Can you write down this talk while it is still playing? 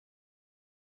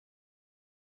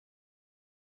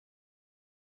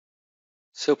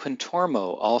So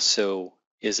Pontormo also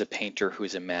is a painter who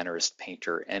is a Mannerist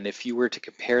painter, and if you were to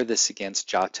compare this against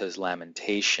Giotto's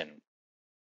Lamentation,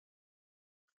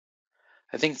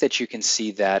 I think that you can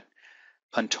see that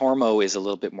Pontormo is a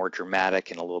little bit more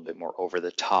dramatic and a little bit more over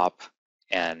the top,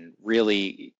 and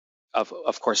really,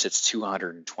 of course, it's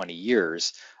 220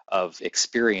 years of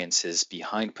experiences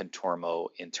behind Pontormo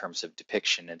in terms of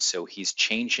depiction, and so he's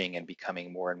changing and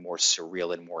becoming more and more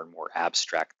surreal and more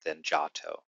abstract than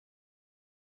Giotto.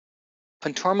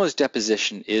 Pontormo's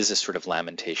deposition is a sort of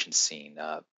lamentation scene.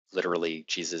 Literally,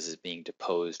 Jesus is being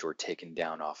deposed or taken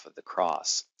down off of the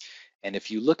cross. And if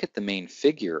you look at the main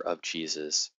figure of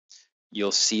Jesus,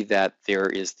 you'll see that there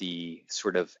is the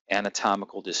sort of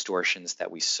anatomical distortions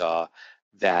that we saw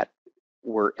that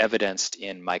were evidenced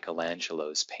in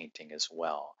Michelangelo's painting as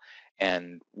well.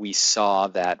 And we saw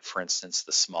that, for instance,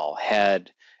 the small head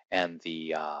and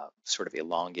the sort of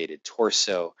elongated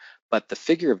torso, but the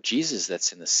figure of Jesus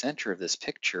that's in the center of this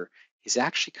picture is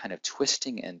actually kind of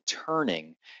twisting and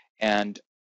turning, and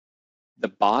the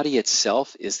body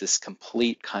itself is this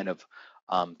complete kind of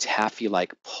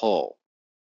taffy-like pull.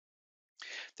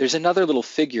 There's another little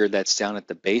figure that's down at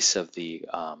the base of the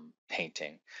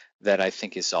painting that I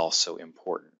think is also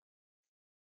important.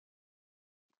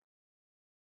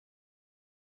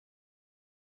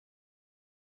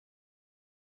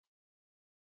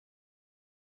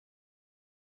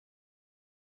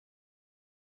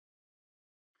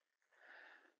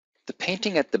 The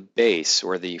painting at the base,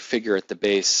 or the figure at the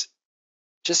base,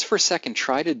 just for a second,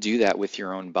 try to do that with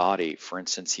your own body. For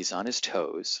instance, he's on his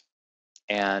toes,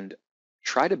 and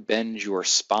try to bend your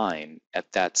spine at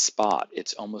that spot.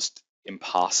 It's almost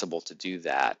impossible to do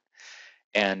that.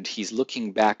 And he's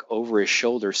looking back over his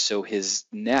shoulder, so his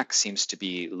neck seems to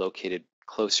be located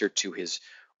closer to his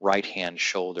right hand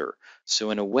shoulder.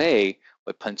 So in a way,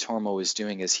 what Pontormo is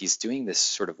doing is he's doing this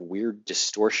sort of weird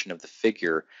distortion of the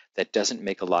figure that doesn't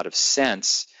make a lot of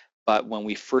sense, but when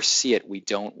we first see it, we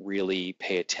don't really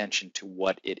pay attention to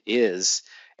what it is,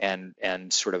 and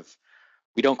sort of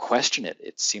we don't question it.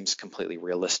 It seems completely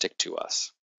realistic to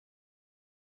us.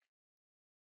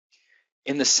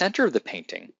 In the center of the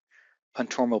painting,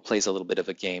 Pontormo plays a little bit of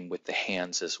a game with the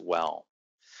hands as well.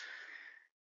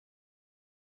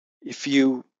 If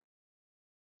you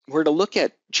were to look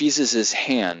at Jesus's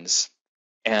hands,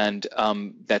 and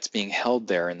that's being held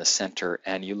there in the center,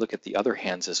 and you look at the other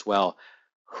hands as well,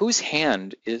 whose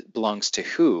hand belongs to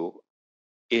who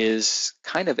is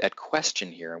kind of at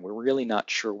question here, and we're really not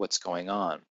sure what's going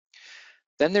on.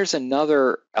 Then there's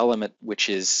another element which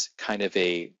is kind of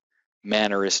a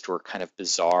mannerist or kind of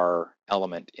bizarre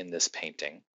element in this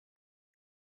painting.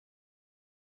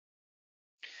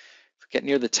 If we get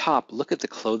near the top, look at the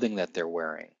clothing that they're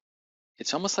wearing.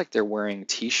 It's almost like they're wearing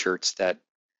t-shirts that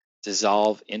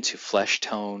dissolve into flesh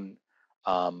tone.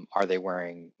 Are they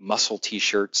wearing muscle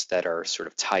t-shirts that are sort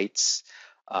of tights?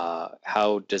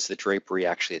 How does the drapery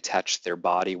actually attach to their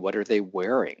body? What are they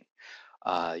wearing?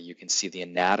 You can see the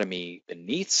anatomy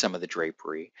beneath some of the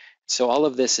drapery. So all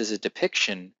of this is a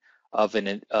depiction of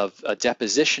a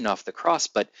deposition off the cross,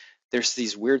 but there's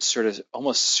these weird sort of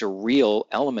almost surreal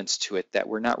elements to it that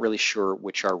we're not really sure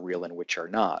which are real and which are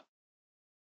not.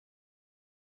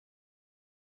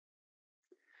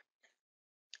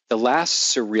 The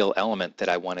last surreal element that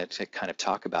I wanted to kind of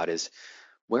talk about is,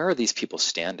 where are these people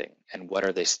standing and what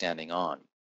are they standing on?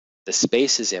 The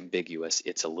space is ambiguous,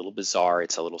 it's a little bizarre,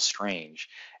 it's a little strange,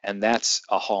 and that's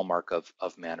a hallmark of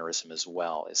Mannerism as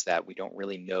well, is that we don't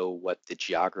really know what the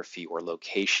geography or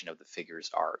location of the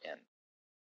figures are in.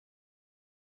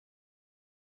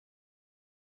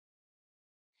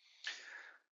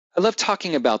 I love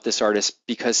talking about this artist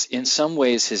because in some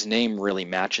ways his name really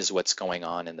matches what's going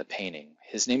on in the painting.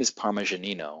 His name is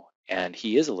Parmagianino, and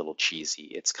he is a little cheesy.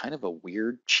 It's kind of a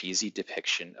weird, cheesy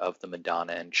depiction of the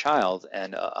Madonna and Child,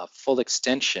 and a full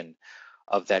extension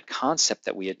of that concept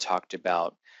that we had talked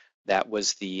about. That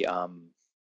was the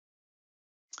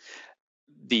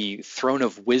throne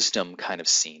of wisdom kind of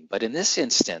scene. But in this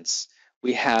instance,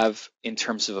 we have, in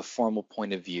terms of a formal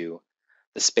point of view,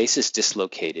 the space is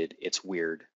dislocated. It's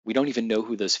weird. We don't even know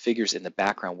who those figures in the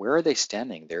background, where are they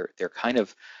standing? They're kind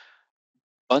of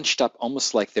bunched up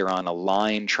almost like they're on a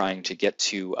line trying to get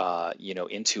to,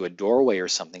 into a doorway or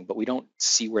something, but we don't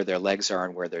see where their legs are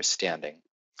and where they're standing.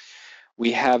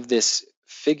 We have this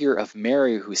figure of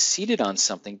Mary who's seated on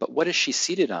something, but what is she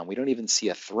seated on? We don't even see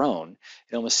a throne.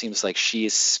 It almost seems like she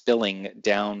is spilling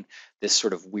down this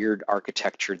sort of weird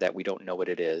architecture that we don't know what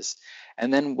it is.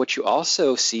 And then what you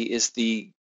also see is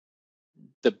the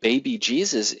baby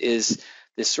Jesus is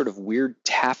this sort of weird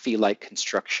taffy-like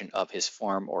construction of his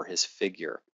form or his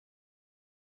figure.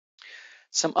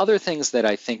 Some other things that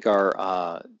I think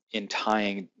are in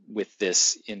tying with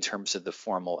this in terms of the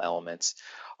formal elements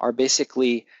are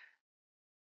basically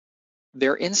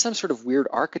they're in some sort of weird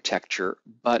architecture,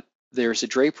 but there's a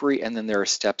drapery and then there are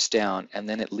steps down, and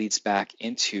then it leads back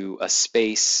into a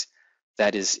space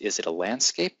that is it a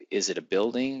landscape? Is it a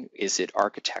building? Is it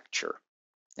architecture?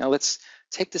 Now let's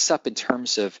take this up in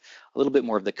terms of a little bit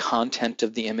more of the content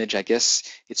of the image. I guess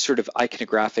it's sort of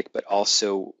iconographic, but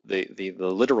also the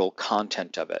literal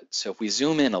content of it. So if we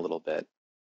zoom in a little bit,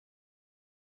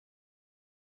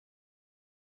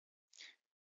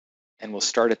 and we'll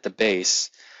start at the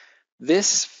base,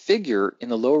 this figure in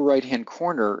the lower right-hand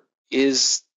corner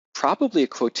is probably a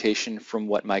quotation from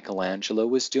what Michelangelo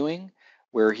was doing,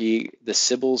 where the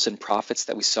Sibyls and prophets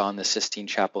that we saw in the Sistine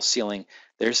Chapel ceiling,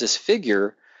 there's this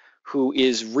figure who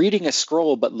is reading a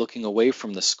scroll but looking away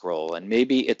from the scroll. And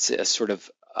maybe it's a sort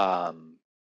of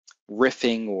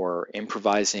riffing or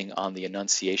improvising on the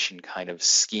Annunciation kind of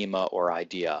schema or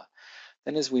idea.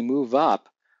 Then as we move up,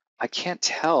 I can't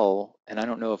tell, and I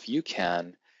don't know if you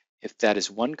can, if that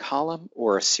is one column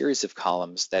or a series of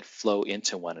columns that flow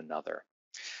into one another.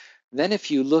 Then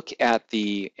if you look at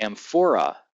the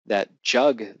amphora, that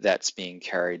jug that's being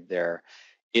carried there,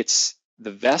 it's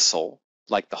the vessel,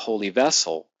 like the holy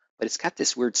vessel, but it's got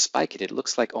this weird spike in it. It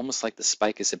looks like almost like the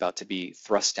spike is about to be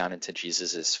thrust down into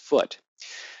Jesus's foot.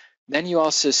 Then you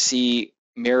also see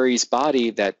Mary's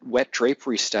body, that wet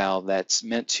drapery style that's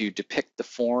meant to depict the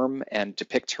form and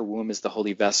depict her womb as the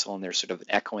holy vessel, and there's sort of an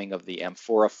echoing of the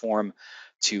amphora form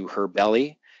to her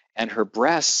belly. And her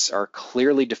breasts are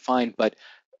clearly defined, but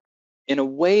in a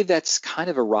way that's kind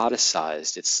of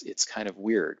eroticized. It's kind of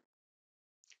weird.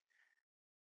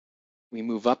 We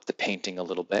move up the painting a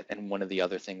little bit, and one of the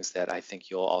other things that I think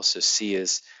you'll also see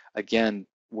is, again,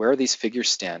 where are these figures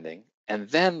standing? And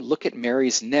then look at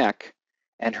Mary's neck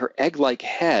and her egg-like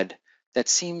head that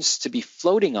seems to be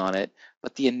floating on it,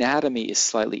 but the anatomy is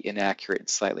slightly inaccurate and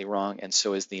slightly wrong, and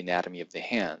so is the anatomy of the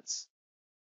hands.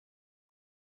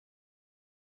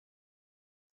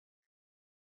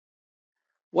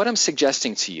 What I'm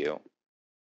suggesting to you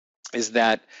is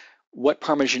that what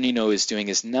Parmagianino is doing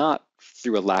is not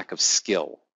through a lack of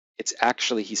skill. It's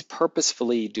actually, he's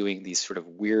purposefully doing these sort of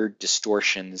weird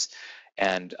distortions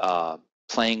and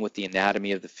playing with the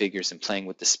anatomy of the figures and playing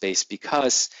with the space,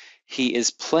 because he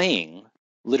is playing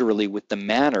literally with the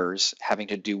manners having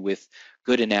to do with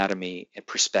good anatomy and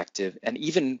perspective, and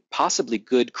even possibly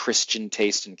good Christian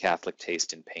taste and Catholic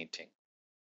taste in painting.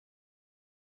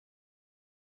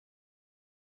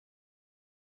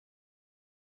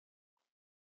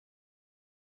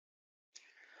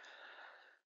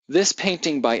 This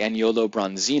painting by Agnolo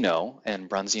Bronzino, and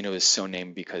Bronzino is so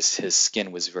named because his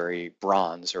skin was very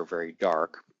bronze or very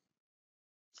dark,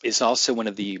 is also one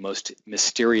of the most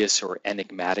mysterious or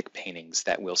enigmatic paintings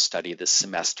that we'll study this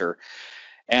semester.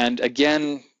 And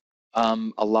again,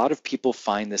 a lot of people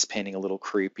find this painting a little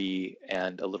creepy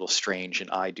and a little strange,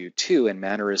 and I do too. And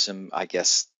Mannerism, I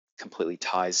guess, completely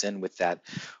ties in with that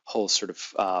whole sort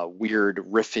of weird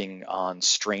riffing on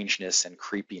strangeness and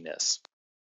creepiness.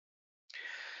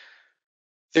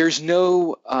 There's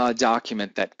no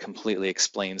document that completely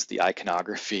explains the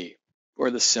iconography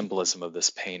or the symbolism of this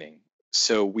painting,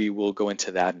 so we will go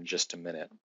into that in just a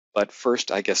minute. But first,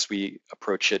 I guess we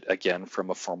approach it again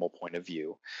from a formal point of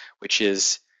view, which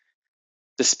is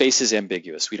the space is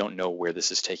ambiguous. We don't know where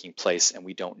this is taking place, and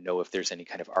we don't know if there's any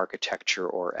kind of architecture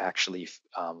or actually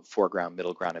foreground,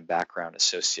 middle ground, and background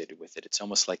associated with it. It's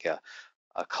almost like a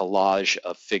collage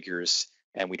of figures,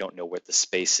 and we don't know what the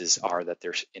spaces are that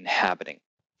they're inhabiting.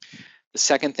 The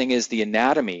second thing is the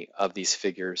anatomy of these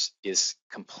figures is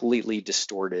completely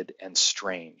distorted and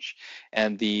strange.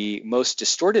 And the most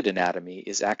distorted anatomy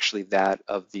is actually that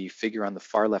of the figure on the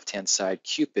far left-hand side,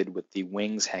 Cupid, with the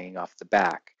wings hanging off the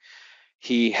back.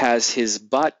 He has his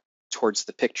butt towards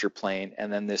the picture plane,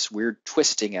 and then this weird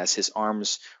twisting as his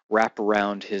arms wrap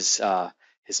around his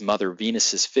mother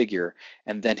Venus's figure,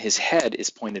 and then his head is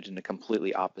pointed in a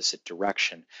completely opposite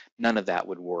direction. None of that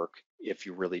would work if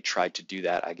you really tried to do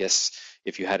that. I guess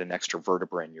if you had an extra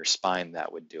vertebra in your spine,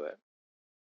 that would do it.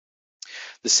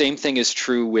 The same thing is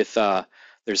true with,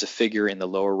 there's a figure in the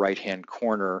lower right-hand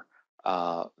corner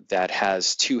that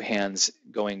has two hands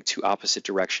going two opposite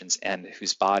directions and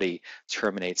whose body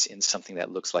terminates in something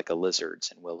that looks like a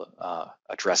lizard's, and we'll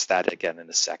address that again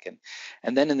in a second.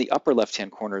 And then in the upper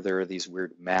left-hand corner, there are these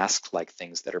weird mask-like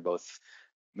things that are both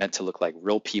meant to look like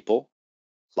real people,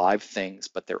 live things,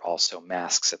 but they're also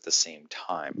masks at the same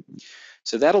time.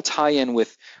 So that'll tie in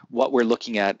with what we're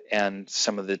looking at and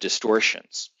some of the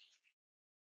distortions.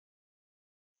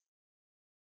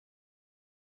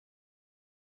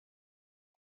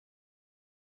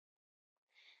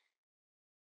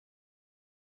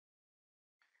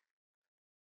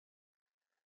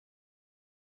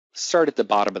 start at the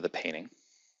bottom of the painting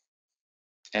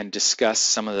and discuss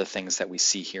some of the things that we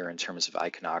see here in terms of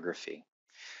iconography.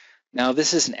 Now,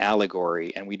 this is an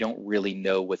allegory, and we don't really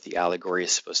know what the allegory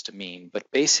is supposed to mean,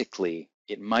 but basically,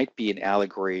 it might be an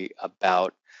allegory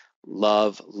about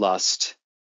love, lust,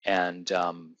 and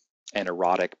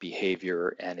erotic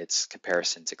behavior and its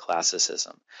comparison to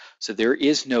classicism. So there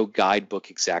is no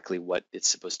guidebook exactly what it's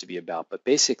supposed to be about, but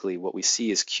basically what we see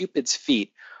is Cupid's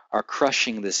feet are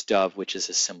crushing this dove, which is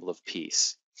a symbol of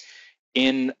peace.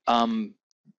 In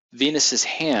Venus's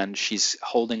hand, she's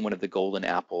holding one of the golden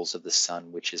apples of the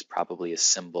sun, which is probably a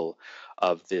symbol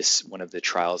of this, one of the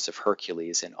trials of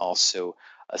Hercules, and also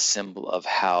a symbol of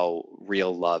how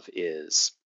real love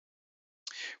is.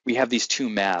 We have these two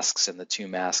masks, and the two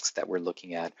masks that we're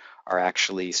looking at are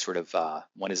actually sort of,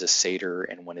 one is a satyr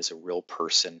and one is a real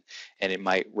person, and it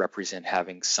might represent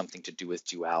having something to do with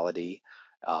duality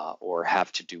or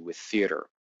have to do with theater.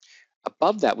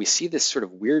 Above that, we see this sort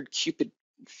of weird Cupid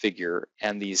figure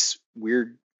and these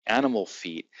weird animal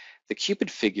feet. The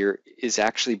Cupid figure is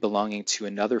actually belonging to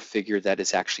another figure that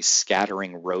is actually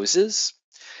scattering roses,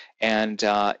 and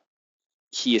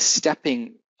he is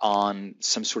stepping on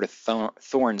some sort of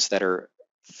thorns that are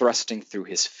thrusting through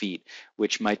his feet,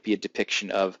 which might be a depiction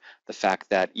of the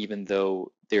fact that even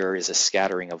though there is a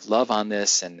scattering of love on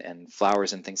this and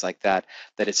flowers and things like that,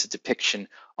 that it's a depiction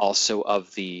also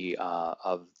of the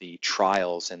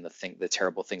trials and the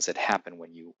terrible things that happen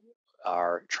when you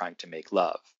are trying to make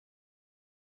love.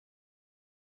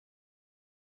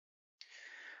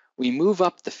 We move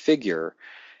up the figure,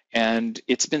 and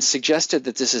it's been suggested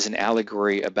that this is an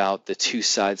allegory about the two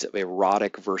sides of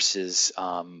erotic versus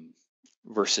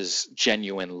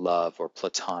genuine love or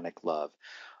platonic love.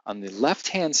 On the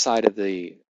left-hand side of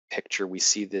the picture, we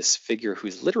see this figure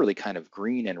who's literally kind of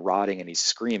green and rotting, and he's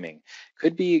screaming.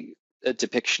 Could be a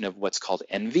depiction of what's called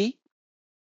envy,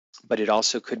 but it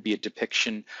also could be a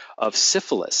depiction of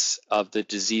syphilis, of the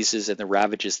diseases and the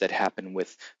ravages that happen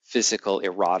with physical,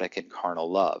 erotic, and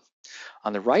carnal love.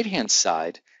 On the right-hand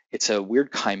side, it's a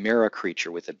weird chimera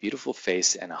creature with a beautiful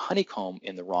face and a honeycomb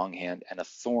in the wrong hand and a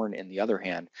thorn in the other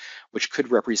hand, which could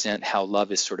represent how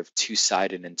love is sort of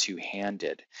two-sided and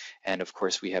two-handed. And of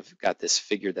course, we have got this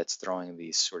figure that's throwing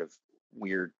these sort of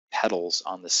weird petals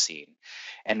on the scene.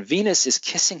 And Venus is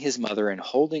kissing his mother and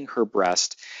holding her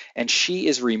breast, and she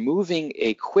is removing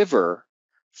a quiver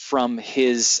from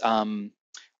his,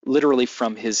 literally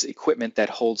from his equipment that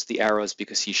holds the arrows,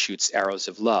 because he shoots arrows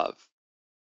of love.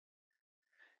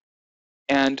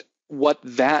 And what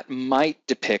that might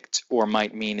depict or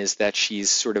might mean is that she's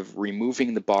sort of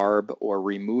removing the barb or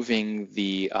removing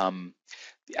the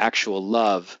actual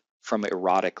love from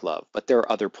erotic love. But there are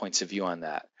other points of view on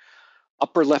that.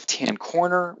 Upper left-hand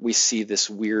corner, we see this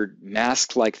weird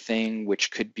mask-like thing, which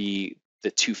could be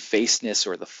the two-facedness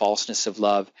or the falseness of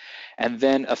love, and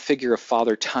then a figure of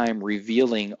Father Time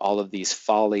revealing all of these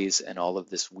follies and all of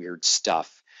this weird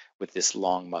stuff with this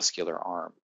long muscular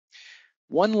arm.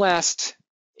 One last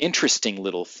interesting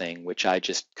little thing, which I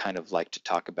just kind of like to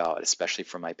talk about, especially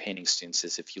for my painting students,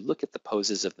 is if you look at the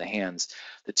poses of the hands,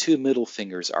 the two middle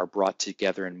fingers are brought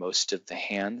together in most of the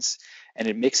hands, and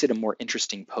it makes it a more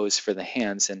interesting pose for the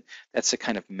hands, and that's a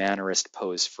kind of mannerist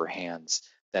pose for hands.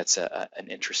 That's an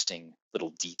interesting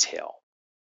little detail.